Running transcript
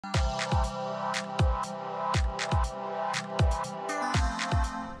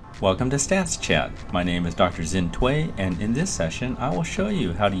Welcome to Stats Chat. My name is Dr. Zin Tui, and in this session I will show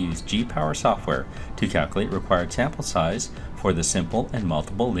you how to use G-Power software to calculate required sample size for the simple and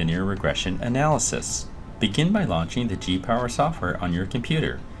multiple linear regression analysis. Begin by launching the G-Power software on your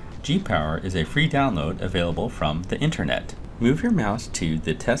computer. G-Power is a free download available from the internet. Move your mouse to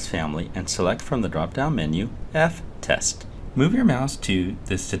the test family and select from the drop-down menu F-Test. Move your mouse to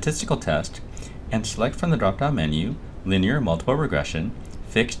the statistical test and select from the drop-down menu Linear Multiple Regression,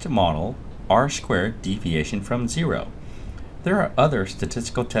 Fixed Model, R-squared deviation from zero. There are other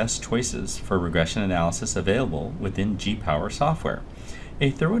statistical test choices for regression analysis available within G-Power software. A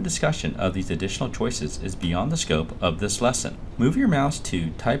thorough discussion of these additional choices is beyond the scope of this lesson. Move your mouse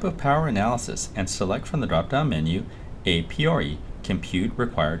to Type of Power Analysis and select from the drop-down menu A priori, Compute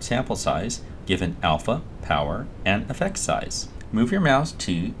Required Sample Size, given alpha, power, and effect size. Move your mouse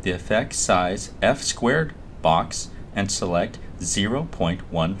to the effect size F-squared box and select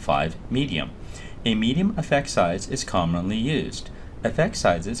 0.15 medium. A medium effect size is commonly used. Effect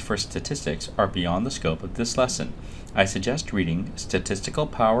sizes for statistics are beyond the scope of this lesson. I suggest reading Statistical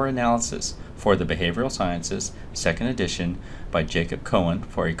Power Analysis for the Behavioral Sciences, 2nd edition by Jacob Cohen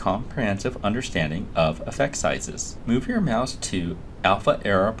for a comprehensive understanding of effect sizes. Move your mouse to Alpha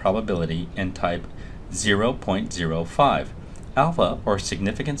Error Probability and type 0.05. Alpha, or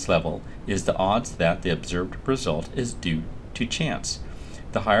significance level, is the odds that the observed result is due to chance.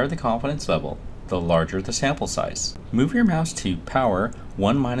 The higher the confidence level, the larger the sample size. Move your mouse to Power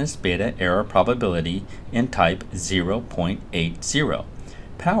 1 minus beta error probability and type 0.80.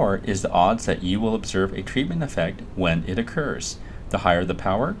 Power is the odds that you will observe a treatment effect when it occurs. The higher the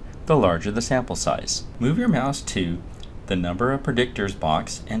power, the larger the sample size. Move your mouse to the Number of Predictors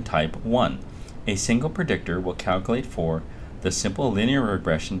box and type 1. A single predictor will calculate for the simple linear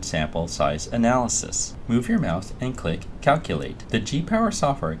regression sample size analysis. Move your mouse and click Calculate. The G-Power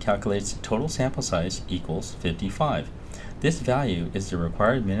software calculates total sample size equals 55. This value is the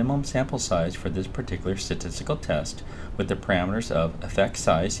required minimum sample size for this particular statistical test, with the parameters of effect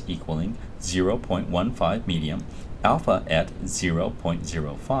size equaling 0.15 medium, alpha at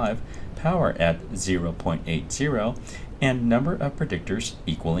 0.05, power at 0.80, and number of predictors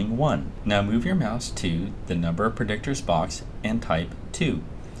equaling 1. Now move your mouse to the Number of Predictors box and type 2.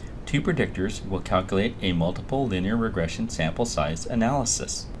 Two predictors will calculate a multiple linear regression sample size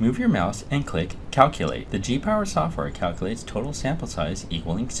analysis. Move your mouse and click Calculate. The G-Power software calculates total sample size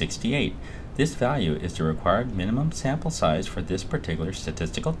equaling 68. This value is the required minimum sample size for this particular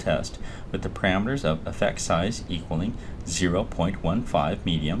statistical test, with the parameters of effect size equaling 0.15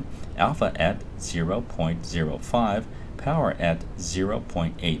 medium, alpha at 0.05, power at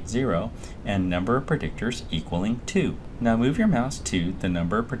 0.80, and number of predictors equaling 2. Now move your mouse to the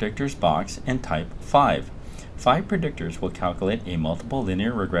Number of Predictors box and type 5. 5 predictors will calculate a multiple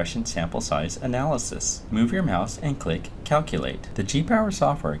linear regression sample size analysis. Move your mouse and click Calculate. The G-Power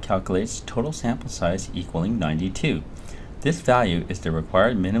software calculates total sample size equaling 92. This value is the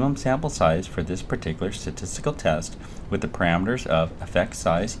required minimum sample size for this particular statistical test, with the parameters of effect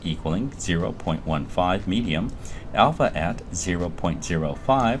size equaling 0.15 medium, alpha at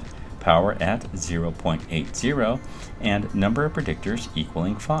 0.05, power at 0.80, and number of predictors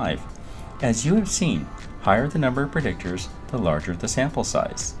equaling 5. As you have seen, higher the number of predictors, the larger the sample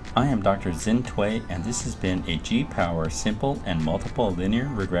size. I am Dr. Zin Tui, and this has been a G-Power simple and multiple linear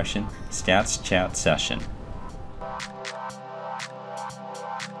regression stats chat session.